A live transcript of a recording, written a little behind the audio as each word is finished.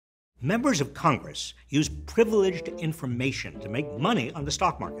Members of Congress use privileged information to make money on the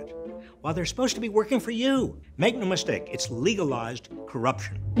stock market, while they're supposed to be working for you. Make no mistake, it's legalized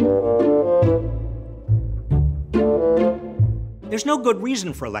corruption. There's no good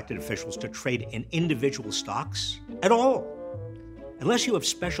reason for elected officials to trade in individual stocks at all. Unless you have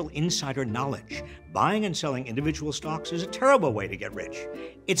special insider knowledge, buying and selling individual stocks is a terrible way to get rich.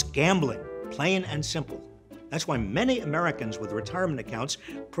 It's gambling, plain and simple. That's why many Americans with retirement accounts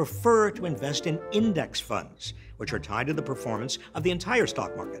prefer to invest in index funds, which are tied to the performance of the entire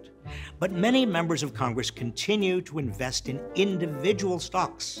stock market. But many members of Congress continue to invest in individual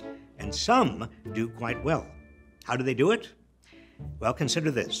stocks, and some do quite well. How do they do it? Well, consider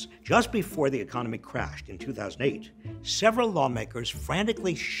this. Just before the economy crashed in 2008, several lawmakers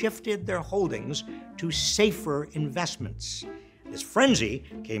frantically shifted their holdings to safer investments. This frenzy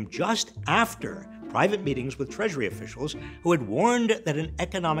came just after private meetings with Treasury officials who had warned that an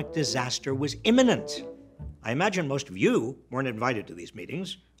economic disaster was imminent. I imagine most of you weren't invited to these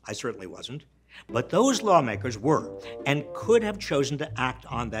meetings. I certainly wasn't. But those lawmakers were and could have chosen to act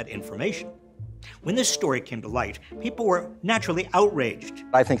on that information. When this story came to light, people were naturally outraged.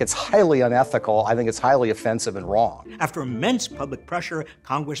 I think it's highly unethical. I think it's highly offensive and wrong. After immense public pressure,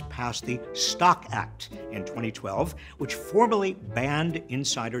 Congress passed the Stock Act in 2012, which formally banned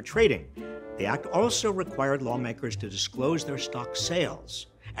insider trading. The act also required lawmakers to disclose their stock sales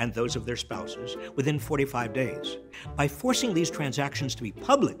and those of their spouses within 45 days. By forcing these transactions to be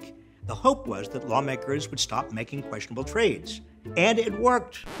public, the hope was that lawmakers would stop making questionable trades. And it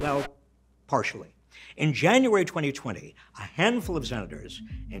worked, well, partially. In January 2020, a handful of senators,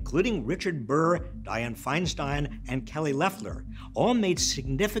 including Richard Burr, Dianne Feinstein, and Kelly Loeffler, all made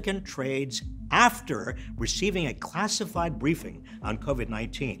significant trades after receiving a classified briefing on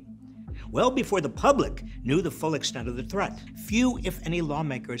COVID-19. Well before the public knew the full extent of the threat. Few, if any,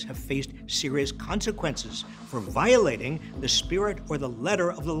 lawmakers have faced serious consequences for violating the spirit or the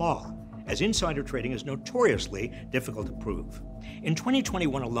letter of the law, as insider trading is notoriously difficult to prove. In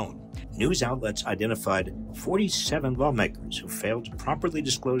 2021 alone, news outlets identified 47 lawmakers who failed to properly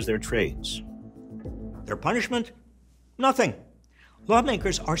disclose their trades. Their punishment? Nothing.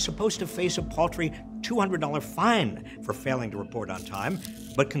 Lawmakers are supposed to face a paltry $200 fine for failing to report on time,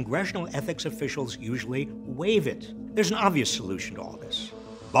 but congressional ethics officials usually waive it. There's an obvious solution to all this.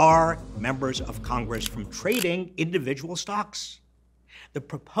 Bar members of Congress from trading individual stocks. The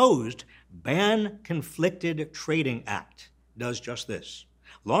proposed Ban Conflicted Trading Act does just this.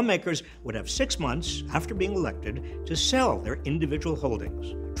 Lawmakers would have 6 months after being elected to sell their individual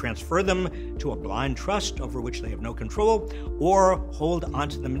holdings, transfer them to a blind trust over which they have no control, or hold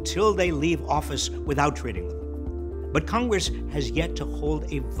onto them until they leave office without trading them. But Congress has yet to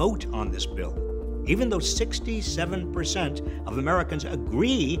hold a vote on this bill, even though 67% of Americans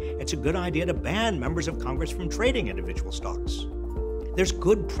agree it's a good idea to ban members of Congress from trading individual stocks. There's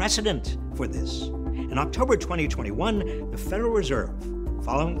good precedent for this. In October 2021, the Federal Reserve,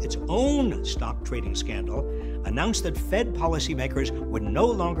 following its own stock trading scandal, announced that Fed policymakers would no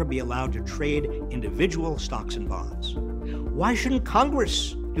longer be allowed to trade individual stocks and bonds. Why shouldn't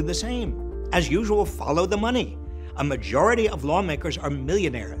Congress do the same? As usual, follow the money. A majority of lawmakers are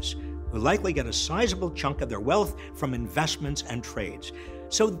millionaires who likely get a sizable chunk of their wealth from investments and trades.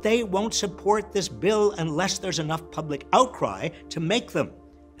 So they won't support this bill unless there's enough public outcry to make them.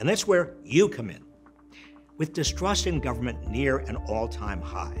 And that's where you come in. With distrust in government near an all-time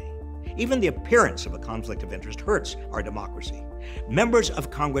high, even the appearance of a conflict of interest hurts our democracy. Members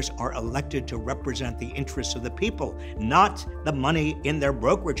of Congress are elected to represent the interests of the people, not the money in their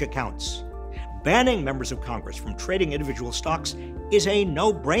brokerage accounts. Banning members of Congress from trading individual stocks is a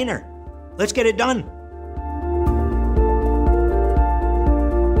no-brainer. Let's get it done.